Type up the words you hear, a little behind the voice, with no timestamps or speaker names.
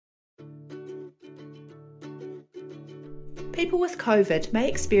People with COVID may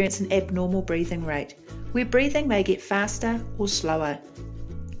experience an abnormal breathing rate, where breathing may get faster or slower.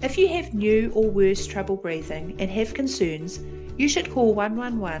 If you have new or worse trouble breathing and have concerns, you should call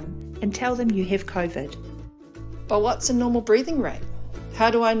 111 and tell them you have COVID. But what's a normal breathing rate? How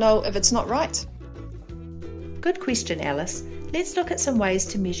do I know if it's not right? Good question, Alice. Let's look at some ways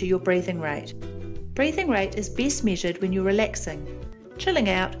to measure your breathing rate. Breathing rate is best measured when you're relaxing, chilling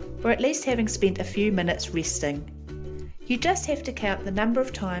out, or at least having spent a few minutes resting. You just have to count the number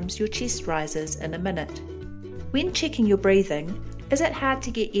of times your chest rises in a minute. When checking your breathing, is it hard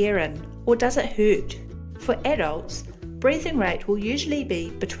to get air in, or does it hurt? For adults, breathing rate will usually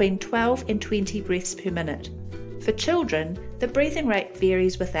be between 12 and 20 breaths per minute. For children, the breathing rate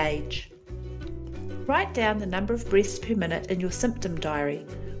varies with age. Write down the number of breaths per minute in your symptom diary,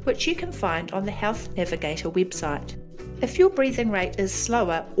 which you can find on the Health Navigator website. If your breathing rate is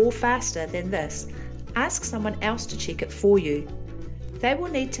slower or faster than this, ask someone else to check it for you. They will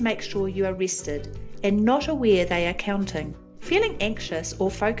need to make sure you are rested and not aware they are counting. Feeling anxious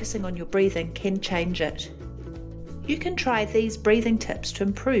or focusing on your breathing can change it. You can try these breathing tips to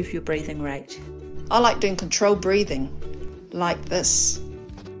improve your breathing rate. I like doing controlled breathing, like this.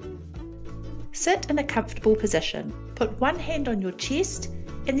 Sit in a comfortable position. Put one hand on your chest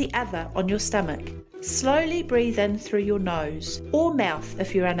and the other on your stomach. Slowly breathe in through your nose or mouth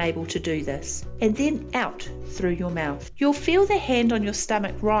if you're unable to do this, and then out through your mouth. You'll feel the hand on your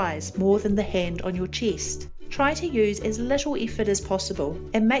stomach rise more than the hand on your chest. Try to use as little effort as possible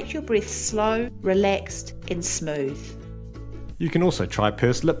and make your breath slow, relaxed and smooth. You can also try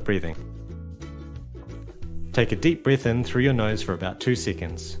pursed lip breathing. Take a deep breath in through your nose for about 2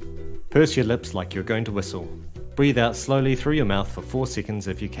 seconds. Purse your lips like you're going to whistle. Breathe out slowly through your mouth for 4 seconds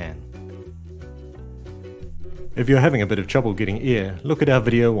if you can. If you're having a bit of trouble getting air, look at our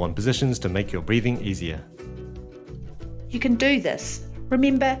video on positions to make your breathing easier. You can do this.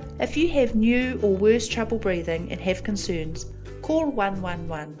 Remember, if you have new or worse trouble breathing and have concerns, call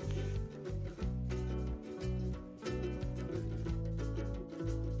 111.